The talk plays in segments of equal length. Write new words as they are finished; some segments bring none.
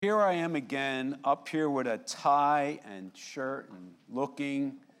Here I am again, up here with a tie and shirt and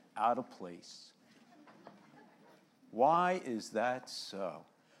looking out of place. Why is that so?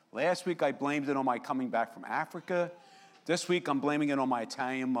 Last week I blamed it on my coming back from Africa. This week I'm blaming it on my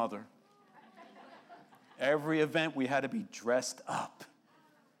Italian mother. Every event we had to be dressed up.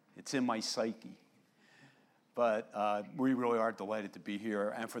 It's in my psyche. But we really are delighted to be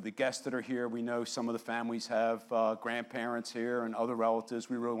here. And for the guests that are here, we know some of the families have grandparents here and other relatives.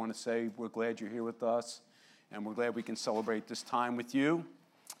 We really want to say we're glad you're here with us, and we're glad we can celebrate this time with you.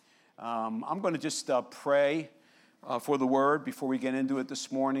 I'm going to just pray for the word before we get into it this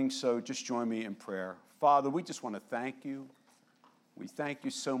morning, so just join me in prayer. Father, we just want to thank you. We thank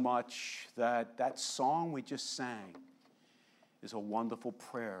you so much that that song we just sang is a wonderful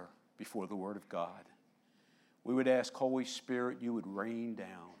prayer before the Word of God. We would ask, Holy Spirit, you would rain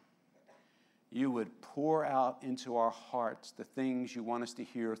down. You would pour out into our hearts the things you want us to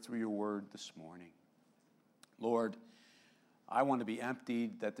hear through your word this morning. Lord, I want to be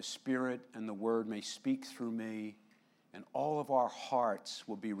emptied that the Spirit and the word may speak through me, and all of our hearts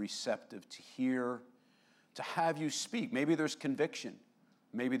will be receptive to hear, to have you speak. Maybe there's conviction.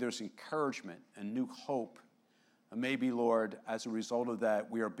 Maybe there's encouragement and new hope. And maybe, Lord, as a result of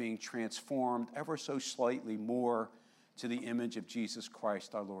that, we are being transformed ever so slightly more to the image of Jesus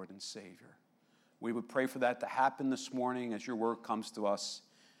Christ, our Lord and Savior. We would pray for that to happen this morning as your word comes to us,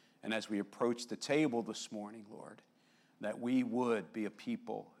 and as we approach the table this morning, Lord, that we would be a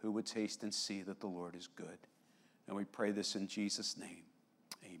people who would taste and see that the Lord is good. And we pray this in Jesus' name.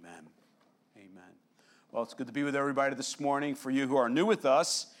 Amen. Amen. Well, it's good to be with everybody this morning. For you who are new with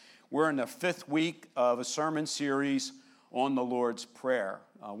us, we're in the fifth week of a sermon series on the Lord's Prayer.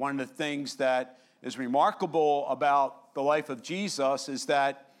 One of the things that is remarkable about the life of Jesus is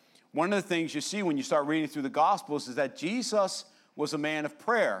that one of the things you see when you start reading through the Gospels is that Jesus was a man of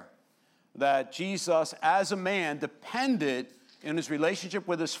prayer. That Jesus, as a man, depended in his relationship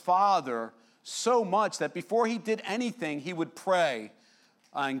with his Father so much that before he did anything, he would pray.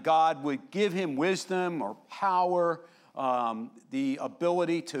 And God would give him wisdom or power, the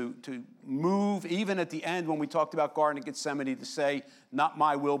ability to move, even at the end when we talked about Garden of Gethsemane, to say, not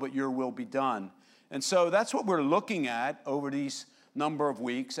my will, but your will be done. And so that's what we're looking at over these number of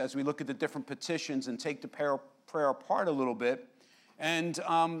weeks as we look at the different petitions and take the prayer apart a little bit. And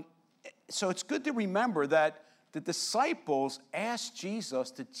so it's good to remember that the disciples asked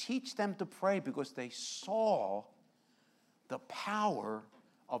Jesus to teach them to pray because they saw the power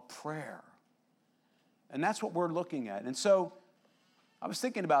of prayer. And that's what we're looking at. And so I was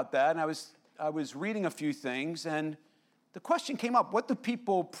thinking about that, and I was reading a few things, and the question came up, what do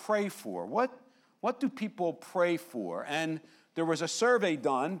people pray for? What do people pray for? And there was a survey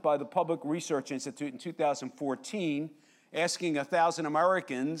done by the Public Research Institute in 2014 asking 1,000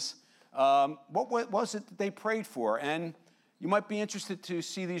 Americans what was it that they prayed for. And you might be interested to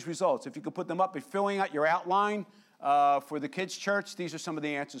see these results. If you could put them up, if you're filling out your outline for the kids' church, these are some of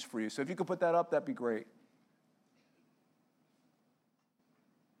the answers for you. So if you could put that up, that'd be great.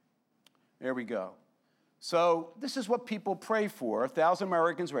 There we go. So this is what people pray for. 1,000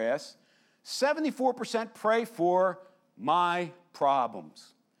 Americans were asked. 74% pray for my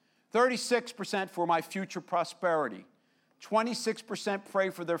problems. 36% for my future prosperity. 26%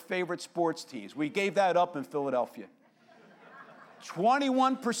 pray for their favorite sports teams. We gave that up in Philadelphia.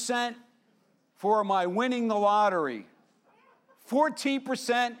 21% for my winning the lottery.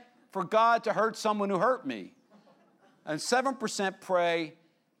 14% for God to hurt someone who hurt me. And 7% pray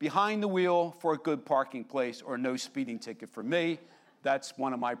behind the wheel for a good parking place or no speeding ticket for me. That's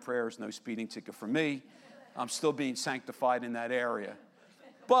one of my prayers, no speeding ticket for me. I'm still being sanctified in that area.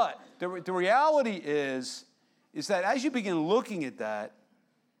 But the reality is that as you begin looking at that,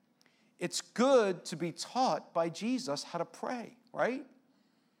 it's good to be taught by Jesus how to pray, right?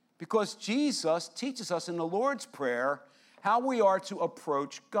 Because Jesus teaches us in the Lord's Prayer how we are to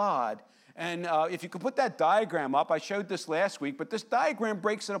approach God. And if you could put that diagram up, I showed this last week, but this diagram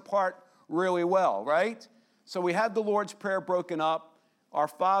breaks it apart really well, right? So we have the Lord's Prayer broken up. Our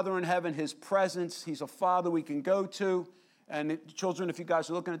Father in heaven, his presence, he's a Father we can go to. And children, if you guys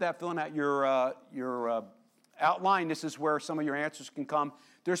are looking at that, filling out your outline, this is where some of your answers can come.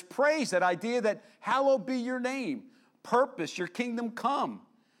 There's praise, that idea that hallowed be your name, purpose, your kingdom come,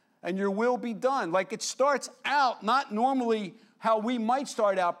 and your will be done. Like it starts out not normally how we might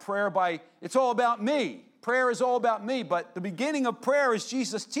start out prayer by, it's all about me. Prayer is all about me, but the beginning of prayer, as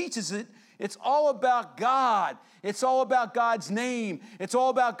Jesus teaches it, it's all about God. It's all about God's name. It's all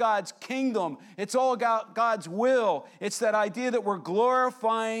about God's kingdom. It's all about God's will. It's that idea that we're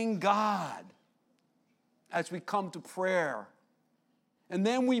glorifying God as we come to prayer. And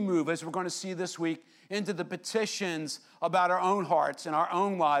then we move, as we're going to see this week, into the petitions about our own hearts and our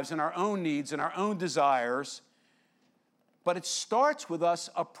own lives and our own needs and our own desires. But it starts with us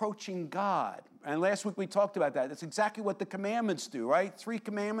approaching God. And last week we talked about that. That's exactly what the commandments do, right? 3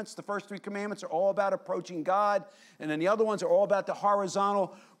 commandments. The first 3 commandments are all about approaching God. And then the other ones are all about the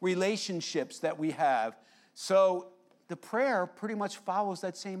horizontal relationships that we have. So the prayer pretty much follows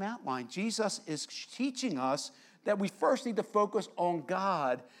that same outline. Jesus is teaching us that we first need to focus on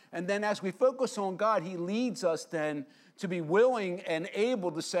God. And then as we focus on God, he leads us then to be willing and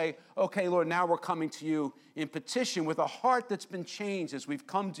able to say, okay, Lord, now we're coming to you in petition with a heart that's been changed as we've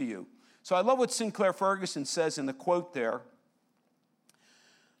come to you. So I love what Sinclair Ferguson says in the quote there.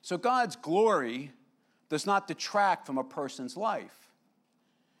 So God's glory does not detract from a person's life.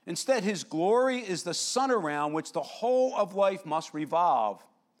 Instead, his glory is the sun around which the whole of life must revolve.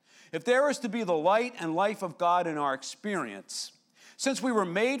 If there is to be the light and life of God in our experience, since we were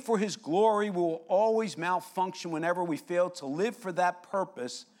made for his glory, we will always malfunction whenever we fail to live for that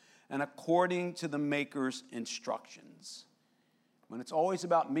purpose and according to the Maker's instructions. When it's always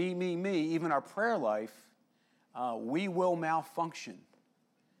about me, even our prayer life, we will malfunction.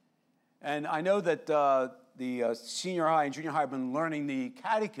 And I know that the senior high and junior high have been learning the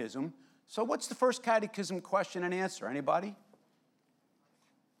catechism. So what's the first catechism question and answer? Anybody?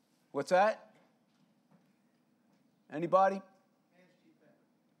 What's that? Anybody?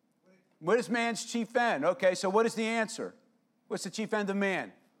 What is man's chief end? Okay, so what is the answer? What's the chief end of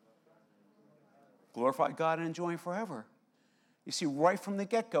man? Glorify God and enjoy him forever. You see, right from the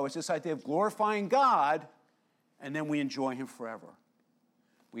get-go, it's this idea of glorifying God, and then we enjoy him forever.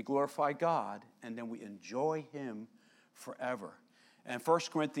 We glorify God, and then we enjoy him forever. And 1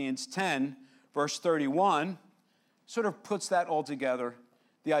 Corinthians 10, verse 31, sort of puts that all together.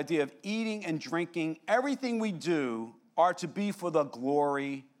 The idea of eating and drinking, everything we do are to be for the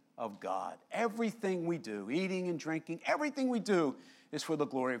glory of God. Everything we do, eating and drinking, everything we do is for the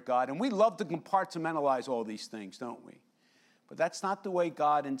glory of God. And we love to compartmentalize all these things, don't we? But that's not the way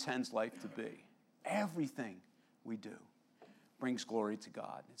God intends life to be. Everything we do brings glory to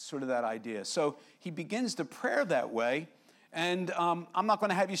God. It's sort of that idea. So he begins the prayer that way. And I'm not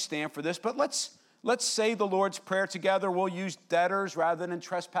going to have you stand for this, but let's say the Lord's Prayer together. We'll use debtors rather than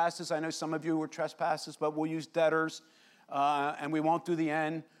trespassers. I know some of you were trespassers, but we'll use debtors. And we won't do the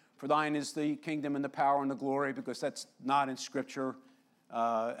end. For thine is the kingdom and the power and the glory, because that's not in Scripture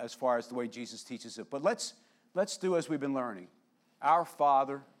as far as the way Jesus teaches it. But let's do as we've been learning. Our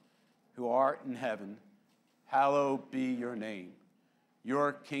Father, who art in heaven, hallowed be your name.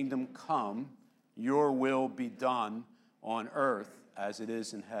 Your kingdom come, your will be done on earth as it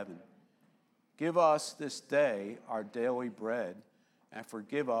is in heaven. Give us this day our daily bread, and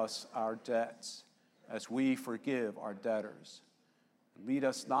forgive us our debts, as we forgive our debtors. Lead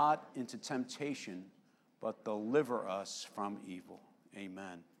us not into temptation, but deliver us from evil.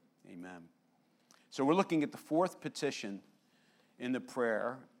 Amen. Amen. So we're looking at the 4th petition in the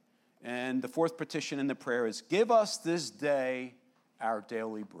prayer. And the 4th petition in the prayer is, give us this day our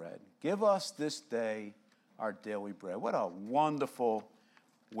daily bread. Give us this day our daily bread. What a wonderful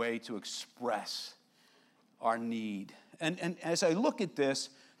way to express our need. And as I look at this,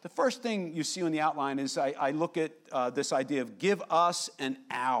 the first thing you see on the outline is I look at this idea of give us an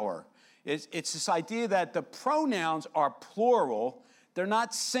hour. It's this idea that the pronouns are plural. They're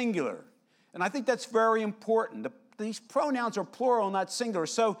not singular. And I think that's very important. These pronouns are plural, not singular.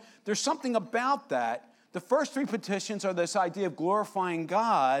 So there's something about that. The first 3 petitions are this idea of glorifying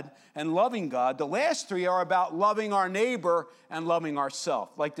God and loving God. The last 3 are about loving our neighbor and loving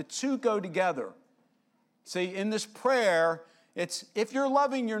ourselves. Like the 2 go together. See, in this prayer, it's if you're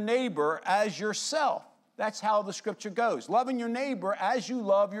loving your neighbor as yourself. That's how the Scripture goes. Loving your neighbor as you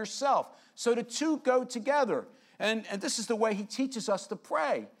love yourself. So the 2 go together. And this is the way he teaches us to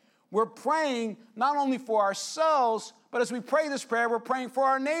pray. We're praying not only for ourselves, but as we pray this prayer, we're praying for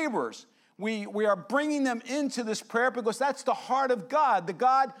our neighbors. We are bringing them into this prayer because that's the heart of God, the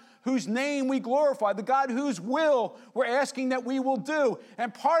God whose name we glorify, the God whose will we're asking that we will do.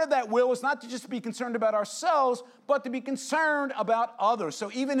 And part of that will is not to just be concerned about ourselves, but to be concerned about others.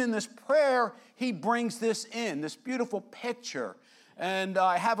 So even in this prayer, he brings this in, this beautiful picture. And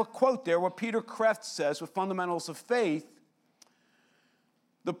I have a quote there where Peter Kreeft says, with Fundamentals of Faith,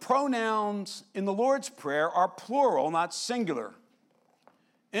 the pronouns in the Lord's Prayer are plural, not singular.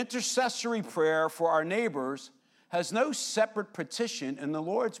 Intercessory prayer for our neighbors has no separate petition in the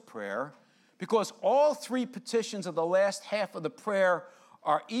Lord's Prayer because all 3 petitions of the last half of the prayer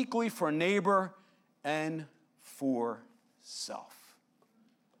are equally for neighbor and for self.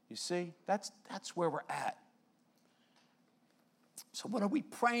 You see, that's where we're at. So what are we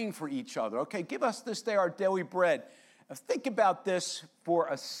praying for each other? Okay, give us this day our daily bread. Now think about this for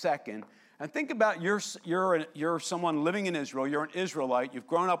a second. And think about you're someone living in Israel. You're an Israelite. You've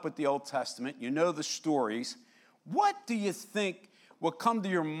grown up with the Old Testament. You know the stories. What do you think will come to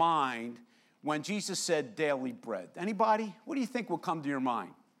your mind when Jesus said daily bread? Anybody? What do you think will come to your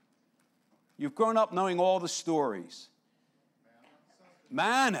mind? You've grown up knowing all the stories.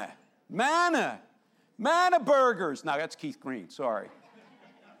 Manna. Manna. Manna burgers. No, that's Keith Green. Sorry.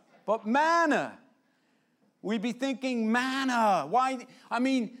 But manna. We'd be thinking manna. Why? I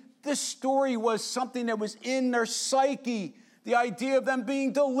mean, this story was something that was in their psyche. The idea of them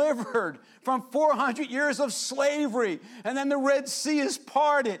being delivered from 400 years of slavery. And then the Red Sea is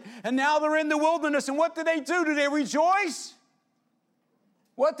parted. And now they're in the wilderness. And what do? Do they rejoice?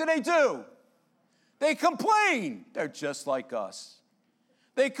 What do? They complain. They're just like us.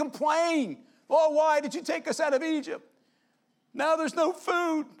 They complain. Oh, why did you take us out of Egypt? Now there's no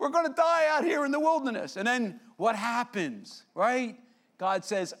food. We're going to die out here in the wilderness. And then what happens, right? God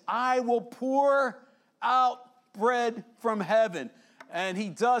says, I will pour out bread from heaven. And he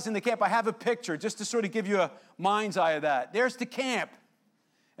does in the camp. I have a picture just to sort of give you a mind's eye of that. There's the camp.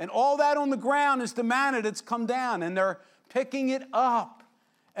 And all that on the ground is the manna that's come down. And they're picking it up.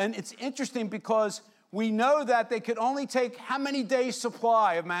 And it's interesting because we know that they could only take how many days'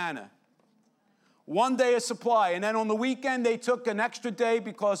 supply of manna? 1 day of supply. And then on the weekend, they took an extra day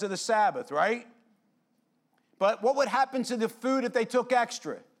because of the Sabbath, right? But what would happen to the food if they took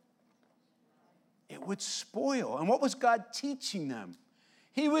extra? It would spoil. And what was God teaching them?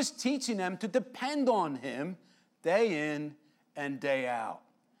 He was teaching them to depend on him day in and day out,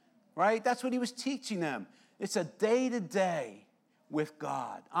 right? That's what he was teaching them. It's a day-to-day with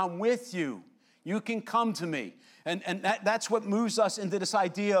God. I'm with you. You can come to me. And that's what moves us into this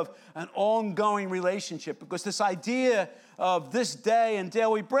idea of an ongoing relationship, because this idea of this day and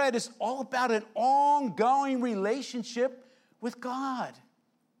daily bread is all about an ongoing relationship with God.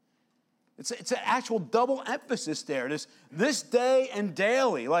 It's an actual double emphasis there. This day and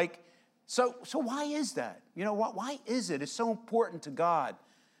daily. So why is that? You know what? Why is it? It's so important to God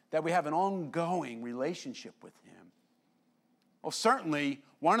that we have an ongoing relationship with him. Well, certainly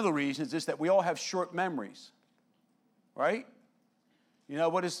one of the reasons is that we all have short memories. Right? You know,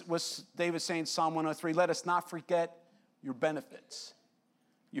 what's David saying in Psalm 103? Let us not forget your benefits.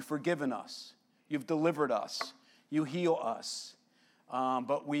 You've forgiven us. You've delivered us. You heal us.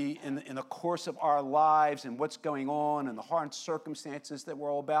 But we, in the course of our lives and what's going on and the hard circumstances that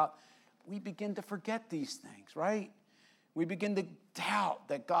we're all about, we begin to forget these things, right? We begin to doubt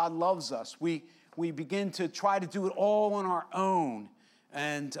that God loves us. We begin to try to do it all on our own.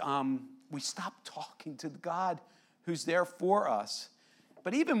 And we stop talking to God who's there for us.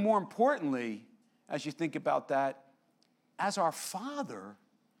 But even more importantly, as you think about that, as our Father,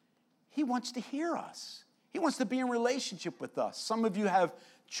 he wants to hear us. He wants to be in relationship with us. Some of you have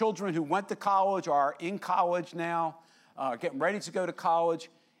children who went to college or are in college now, getting ready to go to college.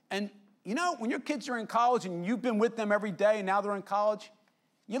 And you know, when your kids are in college and you've been with them every day and now they're in college,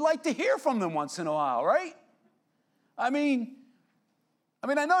 you like to hear from them once in a while, right? I mean,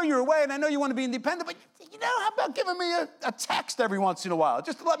 I know you're away and I know you want to be independent, but you know, how about giving me a text every once in a while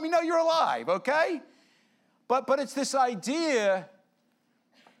just to let me know you're alive, okay? But it's this idea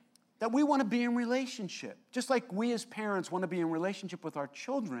that we want to be in relationship. Just like we as parents want to be in relationship with our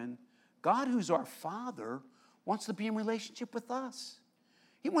children, God, who's our Father, wants to be in relationship with us.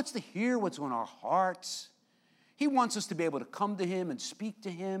 He wants to hear what's on our hearts. He wants us to be able to come to him and speak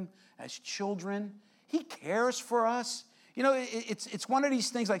to him as children. He cares for us. You know, it's one of these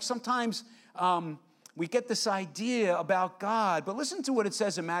things, like sometimes we get this idea about God, but listen to what it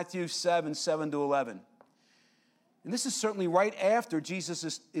says in Matthew 7:7-11. And this is certainly right after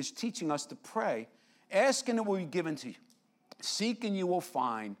Jesus is teaching us to pray. Ask and it will be given to you. Seek and you will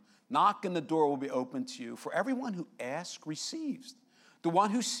find. Knock and the door will be opened to you. For everyone who asks receives. The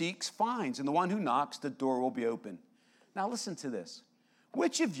one who seeks finds. And the one who knocks, the door will be open. Now listen to this.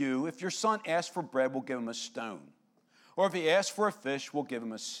 Which of you, if your son asks for bread, will give him a stone? Or if he asks for a fish, will give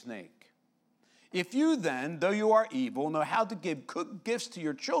him a snake? If you then, though you are evil, know how to give good gifts to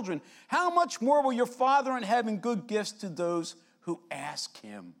your children, how much more will your Father in heaven good gifts to those who ask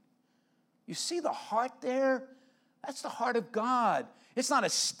him? You see the heart there? That's the heart of God. It's not a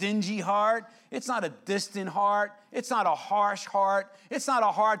stingy heart. It's not a distant heart. It's not a harsh heart. It's not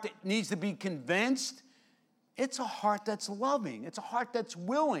a heart that needs to be convinced. It's a heart that's loving. It's a heart that's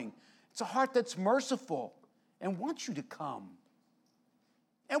willing. It's a heart that's merciful and wants you to come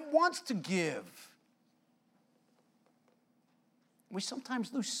and wants to give. We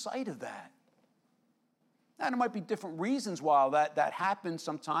sometimes lose sight of that. And there might be different reasons why that happens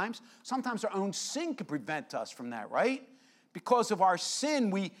sometimes. Sometimes our own sin can prevent us from that, right? Because of our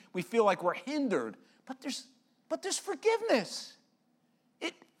sin, we feel like we're hindered. But there's forgiveness.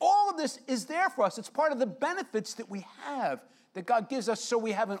 All of this is there for us. It's part of the benefits that we have, that God gives us, so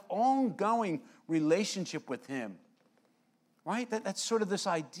we have an ongoing relationship with him. Right? That's sort of this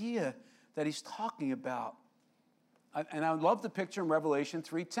idea that he's talking about. And I love the picture in Revelation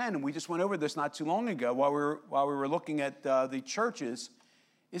 3:10, and we just went over this not too long ago while we were looking at the churches,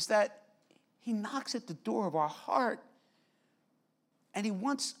 is that he knocks at the door of our heart, and he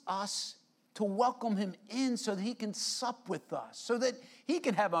wants us to welcome him in so that he can sup with us, so that he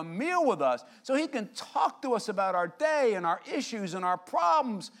can have a meal with us, so he can talk to us about our day and our issues and our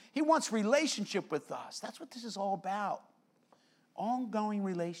problems. He wants relationship with us. That's what this is all about. Ongoing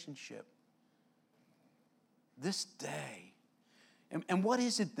relationship. This day. And what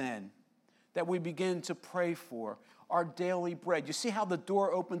is it then that we begin to pray for? Our daily bread. You see how the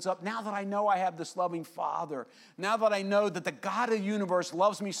door opens up? Now that I know I have this loving Father, now that I know that the God of the universe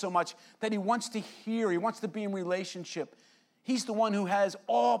loves me so much that he wants to hear, he wants to be in relationship. He's the one who has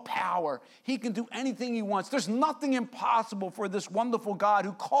all power. He can do anything he wants. There's nothing impossible for this wonderful God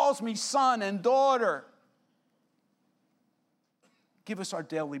who calls me son and daughter. Give us our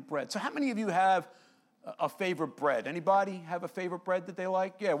daily bread. So how many of you have a favorite bread? Anybody have a favorite bread that they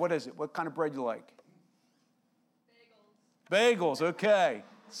like? Yeah, what is it? What kind of bread you like? Bagels, okay.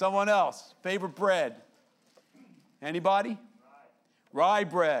 Someone else, favorite bread? Anybody? Rye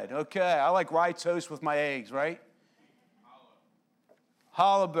bread, okay. I like rye toast with my eggs, right?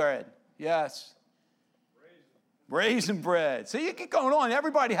 Challah bread, yes. Raisin bread. So you get going on.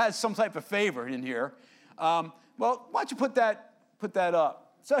 Everybody has some type of favorite in here. Well, why don't you put that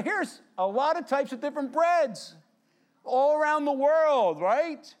up? So here's a lot of types of different breads all around the world,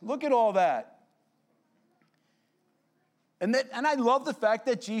 right? Look at all that. And I love the fact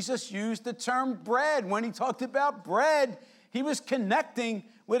that Jesus used the term bread. When he talked about bread, he was connecting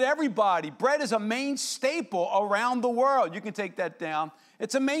with everybody. Bread is a main staple around the world. You can take that down.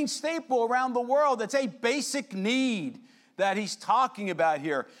 It's a main staple around the world. It's a basic need that he's talking about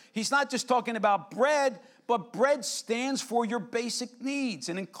here. He's not just talking about bread, but bread stands for your basic needs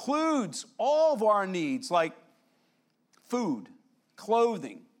and includes all of our needs, like food,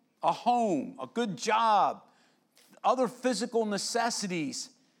 clothing, a home, a good job, other physical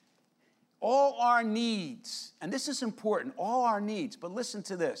necessities, all our needs. And this is important, all our needs. But listen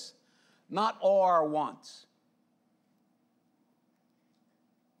to this, not all our wants.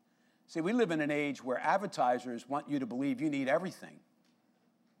 See, we live in an age where advertisers want you to believe you need everything.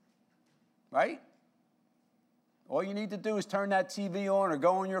 Right? All you need to do is turn that TV on or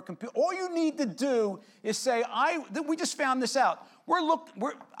go on your computer. All you need to do is say, we just found this out.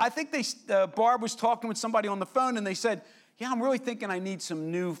 I think Barb was talking with somebody on the phone, and they said, yeah, I'm really thinking I need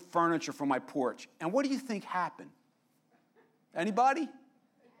some new furniture for my porch. And what do you think happened? Anybody?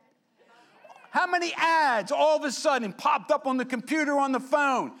 How many ads all of a sudden popped up on the computer, on the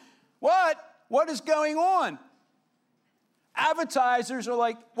phone? What is going on? Advertisers are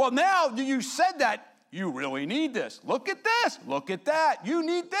like, well, now that you said that, you really need this. Look at this. Look at that. You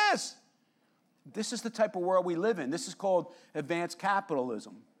need this. This is the type of world we live in. This is called advanced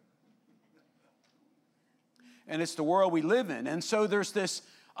capitalism. And it's the world we live in. And so there's this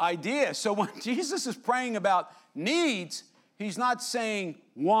idea. So when Jesus is praying about needs, he's not saying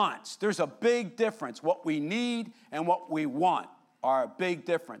wants. There's a big difference. What we need and what we want are a big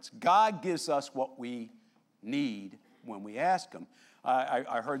difference. God gives us what we need when we ask him.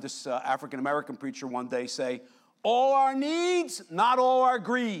 I heard this African-American preacher one day say, all our needs, not all our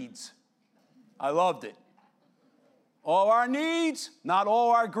greeds. I loved it. All our needs, not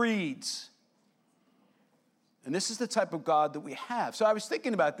all our greeds. And this is the type of God that we have. So I was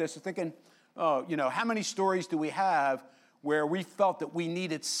thinking about this, how many stories do we have where we felt that we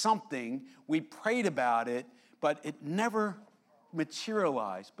needed something, we prayed about it, but it never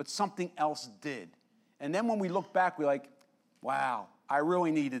materialized, but something else did. And then when we look back, we're like, wow, I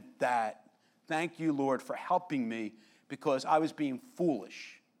really needed that. Thank you, Lord, for helping me because I was being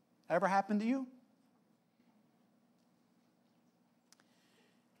foolish. That ever happened to you?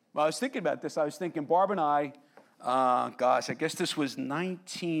 Well, I was thinking about this. I was thinking, Barb and I guess this was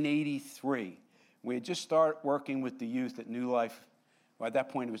 1983. We had just started working with the youth at New Life. Well, at that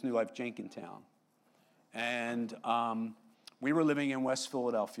point, it was New Life Jenkintown. And we were living in West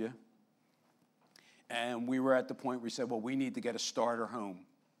Philadelphia. And we were at the point where we said, well, we need to get a starter home.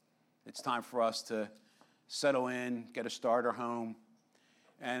 It's time for us to settle in, get a starter home.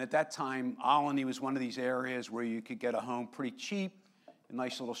 And at that time, Olney was one of these areas where you could get a home pretty cheap, a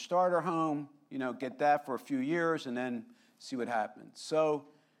nice little starter home. get that for a few years and then see what happens. So,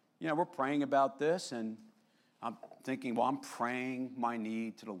 we're praying about this, and I'm thinking, well, I'm praying my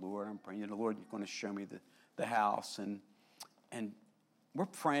need to the Lord. I'm praying to the Lord, you're going to show me the house. And we're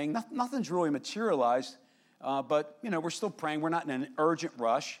praying. Nothing's really materialized, but, we're still praying. We're not in an urgent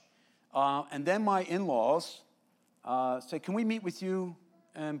rush. And then my in-laws say, can we meet with you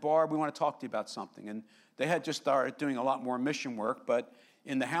and Barb? We want to talk to you about something. And they had just started doing a lot more mission work, but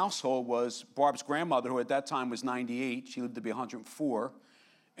in the household was Barb's grandmother, who at that time was 98. She lived to be 104.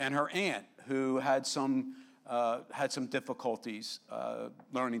 And her aunt, who had some difficulties,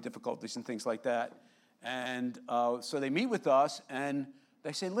 learning difficulties and things like that. And so they meet with us, and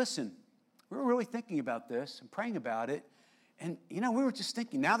they say, listen, we were really thinking about this and praying about it. And, we were just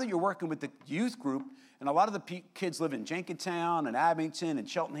thinking, now that you're working with the youth group, and a lot of the kids live in Jenkintown and Abington and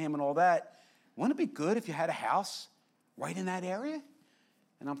Cheltenham and all that, wouldn't it be good if you had a house right in that area?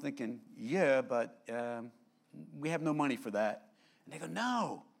 And I'm thinking, yeah, but we have no money for that. And they go,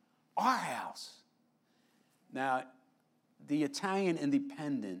 no, our house. Now, the Italian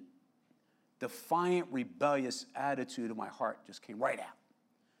independent, defiant, rebellious attitude of my heart just came right out.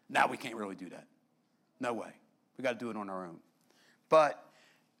 Now we can't really do that. No way. We got to do it on our own. But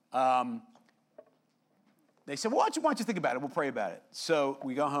they said, well, why don't you think about it? We'll pray about it. So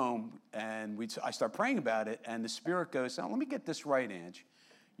we go home, and I start praying about it, and the Spirit goes, let me get this right, Ange.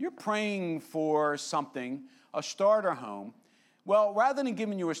 You're praying for something, a starter home. Well, rather than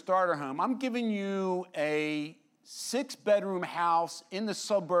giving you a starter home, I'm giving you a 6-bedroom house in the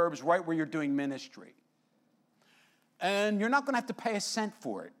suburbs right where you're doing ministry. And you're not going to have to pay a cent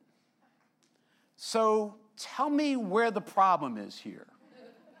for it. So tell me where the problem is here.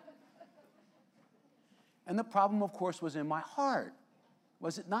 And the problem, of course, was in my heart.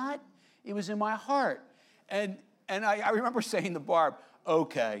 Was it not? It was in my heart. And I remember saying to Barb,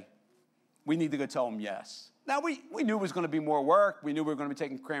 okay, we need to go tell them yes. Now, we knew it was going to be more work. We knew we were going to be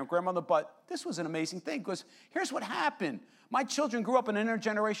taking care of grandmother, but this was an amazing thing because here's what happened. My children grew up in an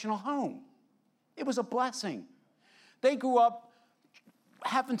intergenerational home. It was a blessing. They grew up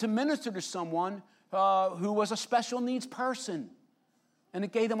having to minister to someone who was a special needs person, and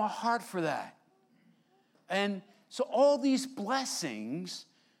it gave them a heart for that. And so all these blessings,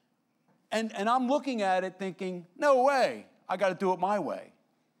 and I'm looking at it thinking, no way, I got to do it my way.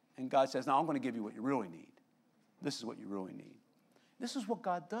 And God says, no, I'm going to give you what you really need. This is what you really need. This is what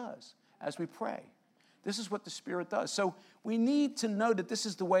God does as we pray. This is what the Spirit does. So we need to know that this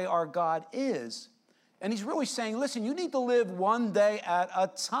is the way our God is. And he's really saying, listen, you need to live one day at a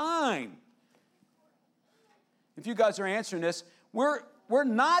time. If you guys are answering this, we're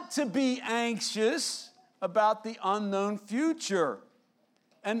not to be anxious about the unknown future.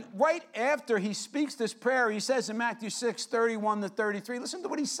 And right after he speaks this prayer, he says in Matthew 6:31-33, listen to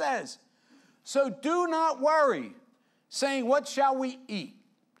what he says. So do not worry, saying, what shall we eat?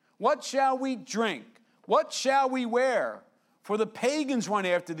 What shall we drink? What shall we wear? For the pagans run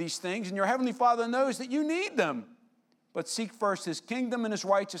after these things, and your heavenly Father knows that you need them. But seek first his kingdom and his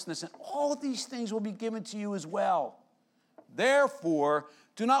righteousness, and all these things will be given to you as well. Therefore,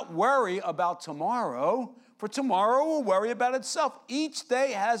 do not worry about tomorrow, for tomorrow will worry about itself. Each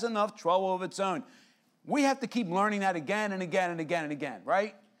day has enough trouble of its own. We have to keep learning that again and again and again and again,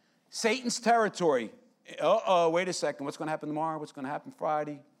 right? Satan's territory. Wait a second. What's going to happen tomorrow? What's going to happen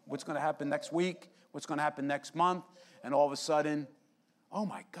Friday? What's going to happen next week? What's going to happen next month? And all of a sudden, oh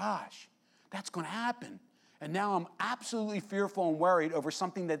my gosh, that's going to happen. And now I'm absolutely fearful and worried over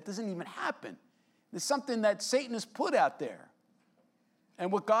something that doesn't even happen. There's something that Satan has put out there. And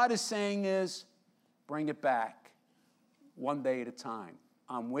what God is saying is, bring it back one day at a time.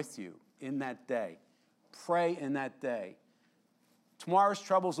 I'm with you in that day. Pray in that day. Tomorrow's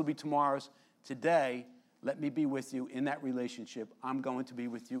troubles will be tomorrow's. Today, let me be with you in that relationship. I'm going to be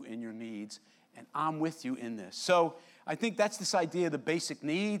with you in your needs, and I'm with you in this. So I think that's this idea of the basic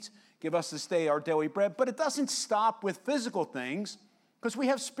needs. Give us this day our daily bread. But it doesn't stop with physical things because we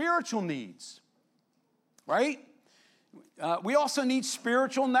have spiritual needs, right? We also need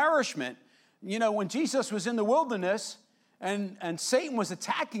spiritual nourishment. You know, when Jesus was in the wilderness and Satan was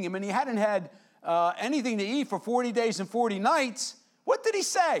attacking him and he hadn't had anything to eat for 40 days and 40 nights, what did he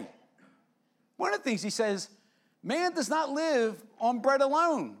say? One of the things he says, man does not live on bread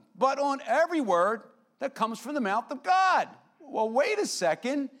alone, but on every word that comes from the mouth of God. Well, wait a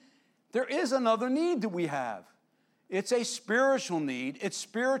second. There is another need that we have. It's a spiritual need. It's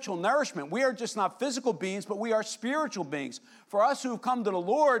spiritual nourishment. We are just not physical beings, but we are spiritual beings. For us who have come to the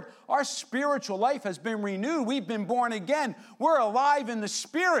Lord, our spiritual life has been renewed. We've been born again. We're alive in the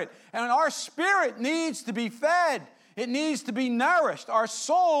Spirit, and our spirit needs to be fed. It needs to be nourished. Our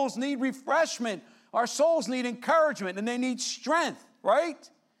souls need refreshment. Our souls need encouragement, and they need strength, right?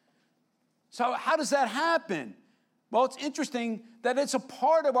 So how does that happen? Well, it's interesting that it's a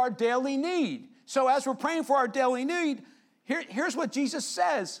part of our daily need. So as we're praying for our daily need, here's what Jesus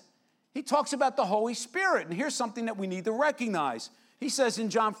says. He talks about the Holy Spirit, and here's something that we need to recognize. He says in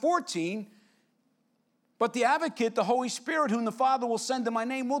John 14, but the advocate, the Holy Spirit, whom the Father will send in my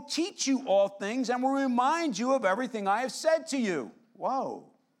name, will teach you all things and will remind you of everything I have said to you. Whoa.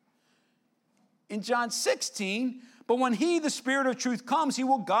 In John 16, but when he, the Spirit of truth, comes, he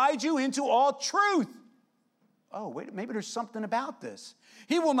will guide you into all truth. Oh, wait, maybe there's something about this.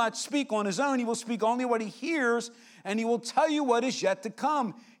 He will not speak on his own. He will speak only what he hears, and he will tell you what is yet to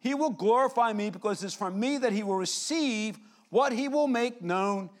come. He will glorify me because it's from me that he will receive what he will make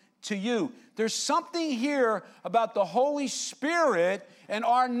known to you. There's something here about the Holy Spirit and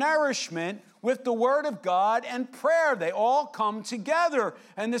our nourishment with the Word of God and prayer. They all come together.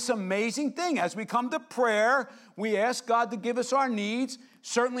 And this amazing thing, as we come to prayer, we ask God to give us our needs.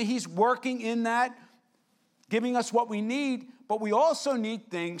 Certainly he's working in that, giving us what we need, but we also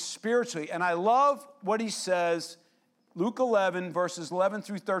need things spiritually. And I love what he says, Luke 11, verses 11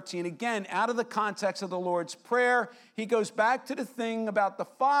 through 13. Again, out of the context of the Lord's Prayer, he goes back to the thing about the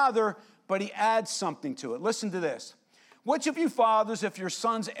Father, but he adds something to it. Listen to this. Which of you fathers, if your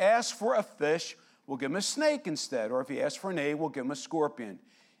sons ask for a fish, will give him a snake instead? Or if he asks for an egg, will give him a scorpion?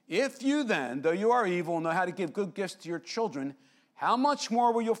 If you then, though you are evil, know how to give good gifts to your children, how much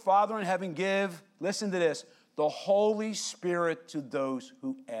more will your Father in heaven give, listen to this, the Holy Spirit to those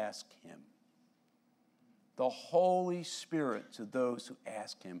who ask him? The Holy Spirit to those who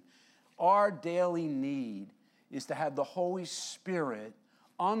ask him. Our daily need is to have the Holy Spirit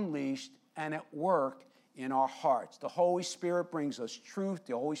unleashed and at work in our hearts. The Holy Spirit brings us truth.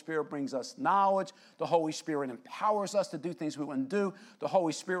 The Holy Spirit brings us knowledge. The Holy Spirit empowers us to do things we wouldn't do. The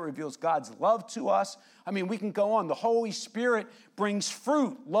Holy Spirit reveals God's love to us. I mean, we can go on. The Holy Spirit brings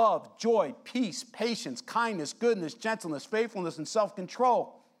fruit, love, joy, peace, patience, kindness, goodness, gentleness, faithfulness, and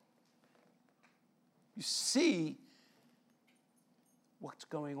self-control. You see what's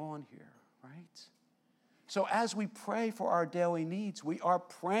going on here, right? So as we pray for our daily needs, we are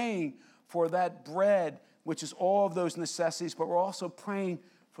praying for that bread, which is all of those necessities, but we're also praying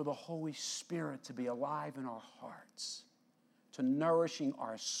for the Holy Spirit to be alive in our hearts, to nourishing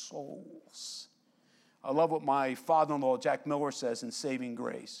our souls. I love what my father-in-law, Jack Miller, says in Saving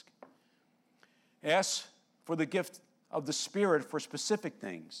Grace. Ask for the gift of the Spirit for specific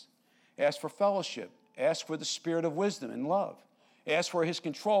things. Ask for fellowship. Ask for the spirit of wisdom and love. Ask for his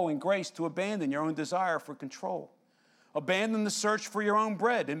control and grace to abandon your own desire for control. Abandon the search for your own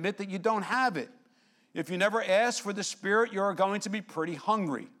bread. Admit that you don't have it. If you never ask for the Spirit, you're going to be pretty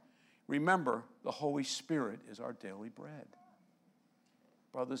hungry. Remember, the Holy Spirit is our daily bread.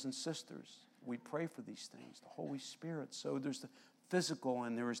 Brothers and sisters, we pray for these things, the Holy Spirit. So there's the physical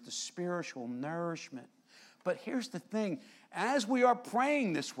and there is the spiritual nourishment. But here's the thing. As we are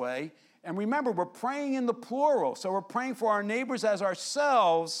praying this way, and remember, we're praying in the plural, so we're praying for our neighbors as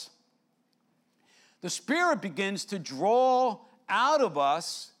ourselves, the Spirit begins to draw out of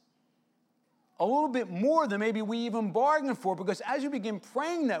us a little bit more than maybe we even bargained for, because as you begin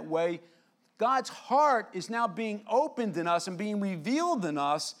praying that way, God's heart is now being opened in us and being revealed in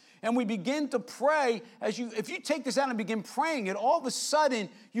us, and we begin to pray. If you take this out and begin praying it, all of a sudden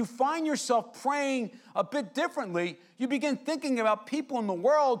you find yourself praying a bit differently. You begin thinking about people in the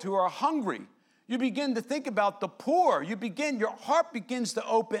world who are hungry. You begin to think about the poor. Your heart begins to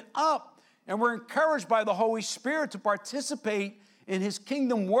open up, and we're encouraged by the Holy Spirit to participate in his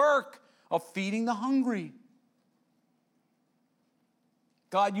kingdom work of feeding the hungry.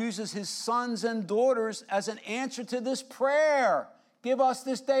 God uses his sons and daughters as an answer to this prayer. Give us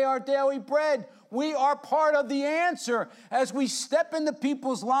this day our daily bread. We are part of the answer as we step into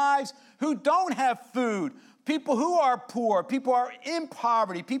people's lives who don't have food, people who are poor, people who are in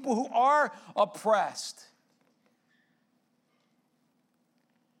poverty, people who are oppressed.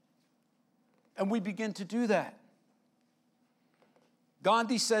 And we begin to do that.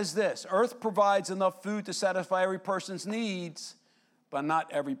 Gandhi says this, earth provides enough food to satisfy every person's needs, but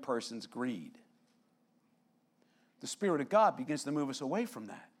not every person's greed. The Spirit of God begins to move us away from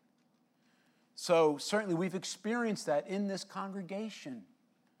that. So certainly we've experienced that in this congregation.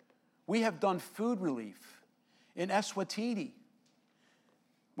 We have done food relief in Eswatini.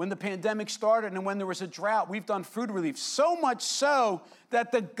 When the pandemic started and when there was a drought, we've done food relief. So much so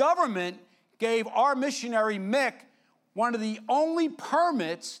that the government gave our missionary Mick one of the only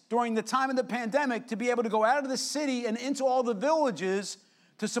permits during the time of the pandemic to be able to go out of the city and into all the villages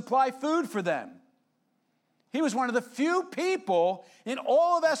to supply food for them. He was one of the few people in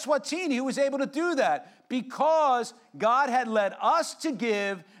all of Eswatini who was able to do that because God had led us to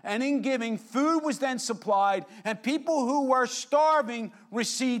give, and in giving, food was then supplied, and people who were starving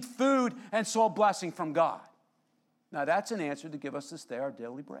received food and saw blessing from God. Now, that's an answer to give us this day our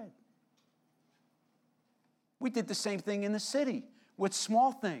daily bread. We did the same thing in the city with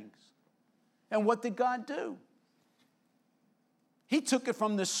small things. And what did God do? He took it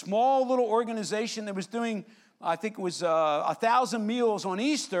from this small little organization that was doing, I think it was 1,000 meals on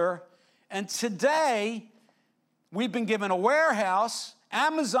Easter. And today, we've been given a warehouse.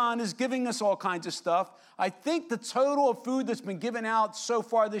 Amazon is giving us all kinds of stuff. I think the total of food that's been given out so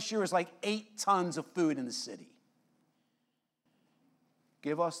far this year is like 8 tons of food in the city.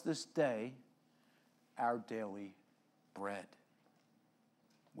 Give us this day our daily bread.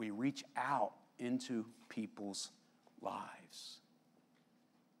 We reach out into people's lives.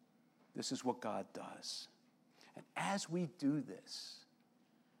 This is what God does. And as we do this,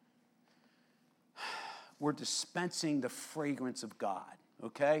 we're dispensing the fragrance of God,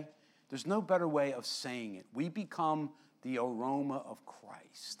 okay? There's no better way of saying it. We become the aroma of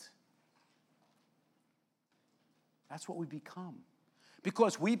Christ. That's what we become.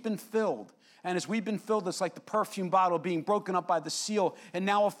 Because we've been filled. And as we've been filled, it's like the perfume bottle being broken up by the seal, and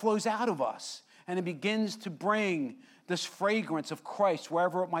now it flows out of us. And it begins to bring this fragrance of Christ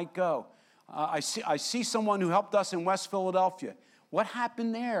wherever it might go. I see someone who helped us in West Philadelphia. What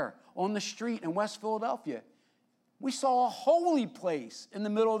happened there on the street in West Philadelphia? We saw a holy place in the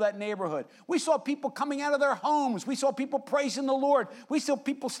middle of that neighborhood. We saw people coming out of their homes. We saw people praising the Lord. We saw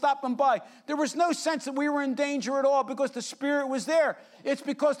people stopping by. There was no sense that we were in danger at all because the Spirit was there. It's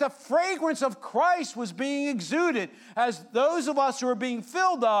because the fragrance of Christ was being exuded as those of us who are being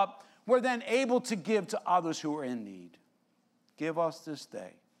filled up were then able to give to others who are in need. Give us this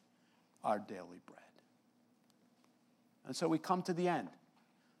day our daily bread. And so we come to the end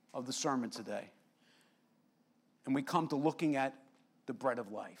of the sermon today. And we come to looking at the bread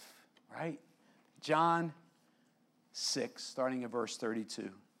of life, right? John 6, starting at verse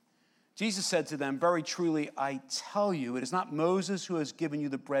 32. Jesus said to them, "Very truly, I tell you, it is not Moses who has given you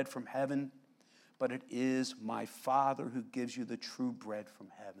the bread from heaven, but it is my Father who gives you the true bread from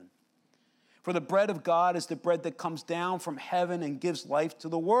heaven. For the bread of God is the bread that comes down from heaven and gives life to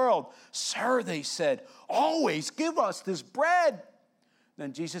the world." "Sir," they said, "always give us this bread."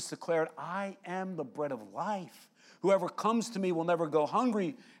 Then Jesus declared, "I am the bread of life. Whoever comes to me will never go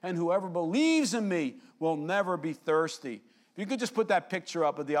hungry, and whoever believes in me will never be thirsty." If you could just put that picture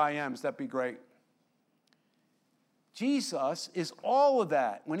up of the I Ams, that'd be great. Jesus is all of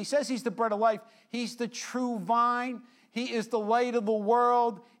that. When he says he's the bread of life, he's the true vine. He is the light of the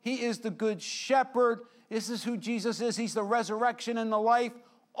world. He is the good shepherd. This is who Jesus is. He's the resurrection and the life.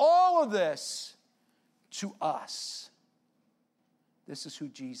 All of this to us. This is who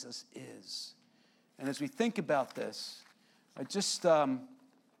Jesus is. And as we think about this, I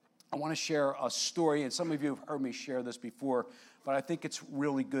want to share a story, and some of you have heard me share this before, but I think it's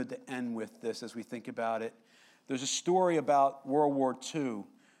really good to end with this as we think about it. There's a story about World War II.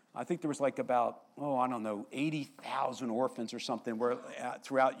 I think there was like about, 80,000 orphans or something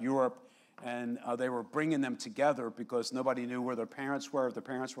throughout Europe, and they were bringing them together because nobody knew where their parents were, if their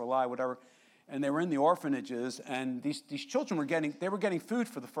parents were alive, whatever. And they were in the orphanages, and these children were getting food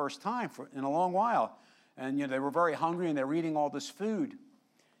for the first time in a long while. And they were very hungry, and they were eating all this food.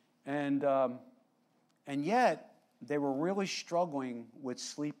 And yet, they were really struggling with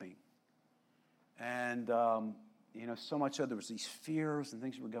sleeping. And, so much so there was these fears and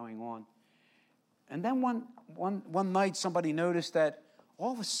things that were going on. And then one night, somebody noticed that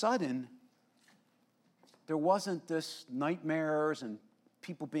all of a sudden, there wasn't this nightmares and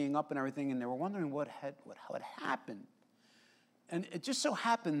people being up and everything, and they were wondering what had happened. And it just so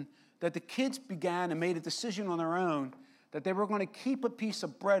happened that the kids began and made a decision on their own that they were going to keep a piece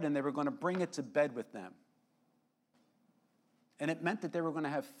of bread and they were going to bring it to bed with them. And it meant that they were going to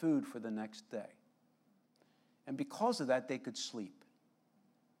have food for the next day. And because of that, they could sleep.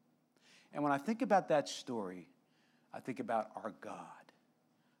 And when I think about that story, I think about our God.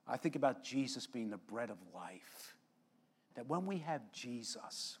 I think about Jesus being the bread of life. That when we have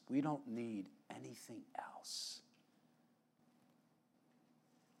Jesus, we don't need anything else.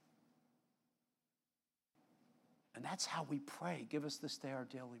 And that's how we pray. Give us this day our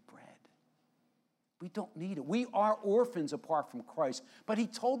daily bread. We don't need it. We are orphans apart from Christ. But he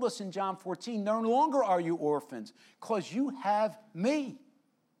told us in John 14, no longer are you orphans, because you have me.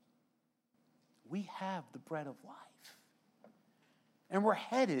 We have the bread of life. And we're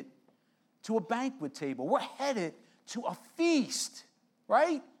headed to a banquet table. We're headed to a feast,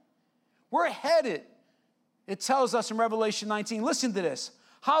 right? We're headed. It tells us in Revelation 19, listen to this.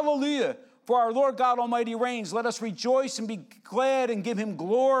 Hallelujah, for our Lord God Almighty reigns. Let us rejoice and be glad and give him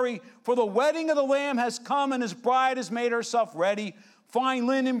glory. For the wedding of the Lamb has come, and his bride has made herself ready. Fine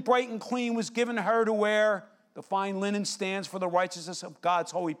linen, bright and clean, was given her to wear. The fine linen stands for the righteousness of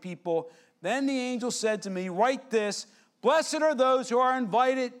God's holy people. Then the angel said to me, write this, blessed are those who are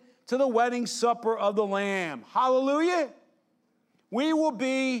invited to the wedding supper of the Lamb. Hallelujah. We will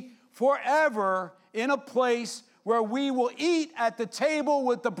be forever in a place where we will eat at the table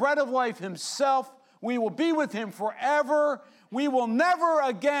with the bread of life himself. We will be with him forever. We will never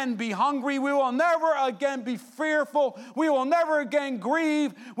again be hungry. We will never again be fearful. We will never again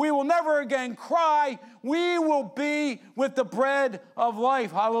grieve. We will never again cry. We will be with the bread of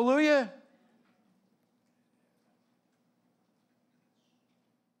life. Hallelujah.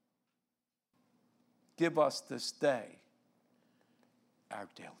 Give us this day our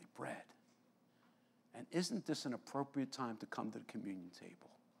daily bread. And isn't this an appropriate time to come to the communion table?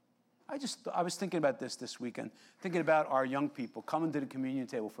 I was thinking about this weekend, thinking about our young people coming to the communion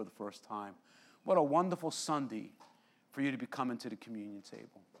table for the first time. What a wonderful Sunday for you to be coming to the communion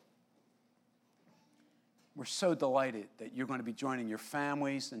table. We're so delighted that you're going to be joining your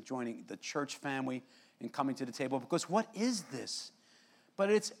families and joining the church family in coming to the table, because what is this? But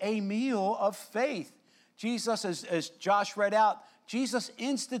it's a meal of faith. Jesus, as Josh read out, Jesus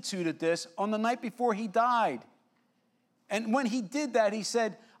instituted this on the night before he died. And when he did that, he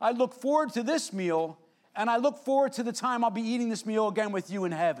said, I look forward to this meal, and I look forward to the time I'll be eating this meal again with you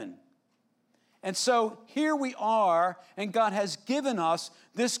in heaven. And so here we are, and God has given us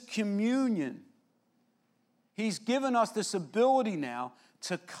this communion. He's given us this ability now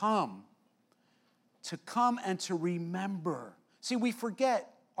to come and to remember. See, we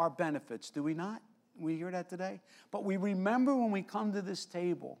forget our benefits, do we not? We hear that today? But we remember when we come to this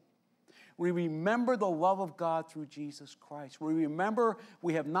table. We remember the love of God through Jesus Christ. We remember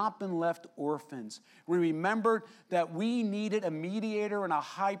we have not been left orphans. We remember that we needed a mediator and a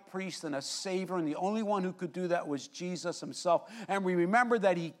high priest and a savior, and the only one who could do that was Jesus himself. And we remember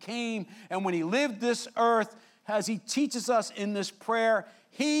that he came, and when he lived this earth, as he teaches us in this prayer,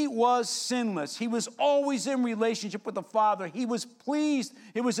 he was sinless. He was always in relationship with the Father. He was pleased.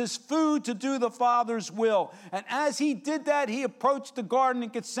 It was his food to do the Father's will. And as he did that, he approached the Garden in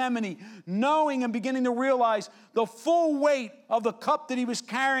Gethsemane, knowing and beginning to realize the full weight of the cup that he was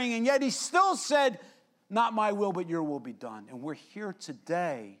carrying. And yet he still said, not my will, but your will be done. And we're here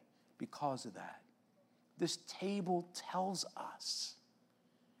today because of that. This table tells us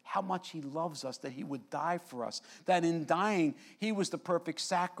how much he loves us, that he would die for us, that in dying, he was the perfect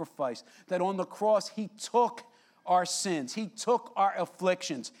sacrifice, that on the cross, he took our sins, he took our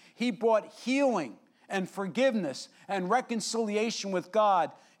afflictions, he brought healing and forgiveness and reconciliation with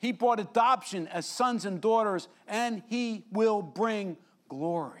God. He brought adoption as sons and daughters, and he will bring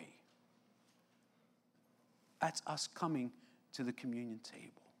glory. That's us coming to the communion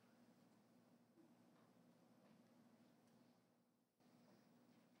table.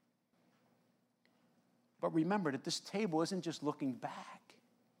 But remember that this table isn't just looking back.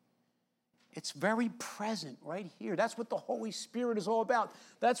 It's very present right here. That's what the Holy Spirit is all about.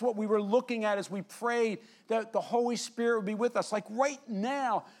 That's what we were looking at as we prayed, that the Holy Spirit would be with us. Like right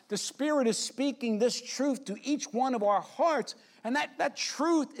now, the Spirit is speaking this truth to each one of our hearts. And that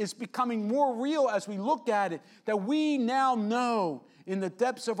truth is becoming more real as we look at it, that we now know in the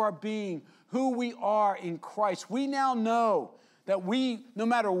depths of our being who we are in Christ. We now know that we, no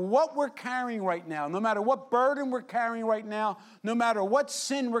matter what we're carrying right now, no matter what burden we're carrying right now, no matter what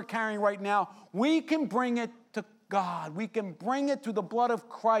sin we're carrying right now, we can bring it to God. We can bring it to the blood of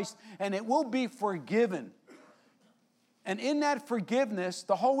Christ, and it will be forgiven. And in that forgiveness,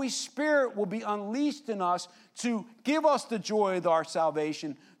 the Holy Spirit will be unleashed in us to give us the joy of our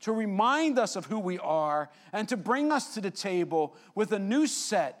salvation, to remind us of who we are, and to bring us to the table with a new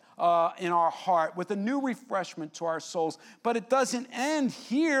set in our heart, with a new refreshment to our souls. But it doesn't end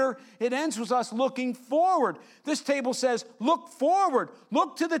here. It ends with us looking forward. This table says, look forward.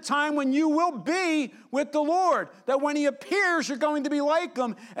 Look to the time when you will be with the Lord, that when he appears, you're going to be like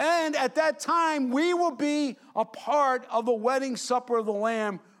him. And at that time, we will be a part of the wedding supper of the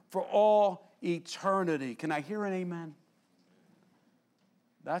Lamb for all eternity. Can I hear an amen?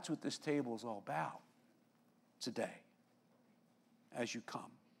 That's what this table is all about today as you come.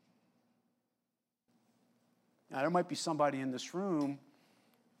 Now, there might be somebody in this room,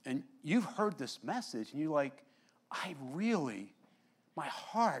 and you've heard this message, and you're like, my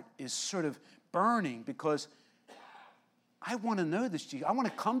heart is sort of burning because I want to know this Jesus. I want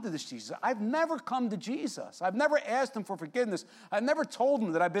to come to this Jesus. I've never come to Jesus. I've never asked him for forgiveness. I've never told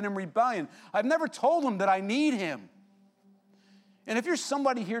him that I've been in rebellion. I've never told him that I need him. And if you're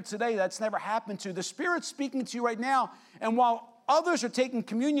somebody here today that's never happened to, the Spirit's speaking to you right now, and while others are taking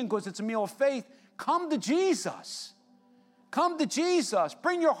communion because it's a meal of faith, come to Jesus. Come to Jesus.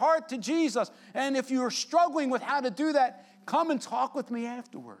 Bring your heart to Jesus. And if you're struggling with how to do that, come and talk with me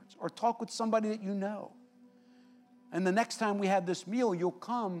afterwards, or talk with somebody that you know. And the next time we have this meal, you'll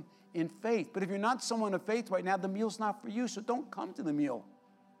come in faith. But if you're not someone of faith right now, the meal's not for you, so don't come to the meal.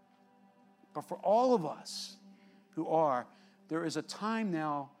 But for all of us who are, there is a time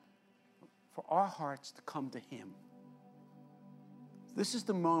now for our hearts to come to him. This is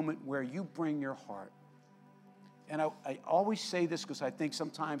the moment where you bring your heart. And I always say this because I think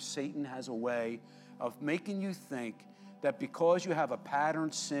sometimes Satan has a way of making you think that because you have a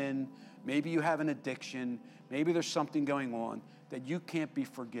patterned sin, maybe you have an addiction, maybe there's something going on, that you can't be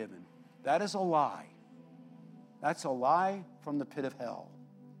forgiven. That is a lie. That's a lie from the pit of hell.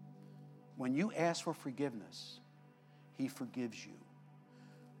 When you ask for forgiveness, he forgives you.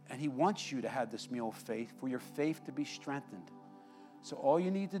 And he wants you to have this meal of faith for your faith to be strengthened. So all you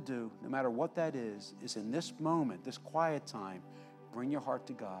need to do, no matter what that is in this moment, this quiet time, bring your heart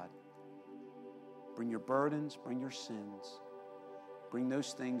to God. Bring your burdens, bring your sins. Bring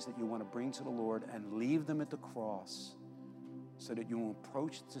those things that you want to bring to the Lord and leave them at the cross so that you will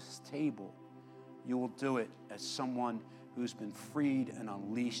approach this table. You will do it as someone who's been freed and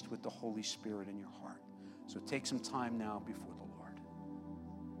unleashed with the Holy Spirit in your heart. So take some time now before the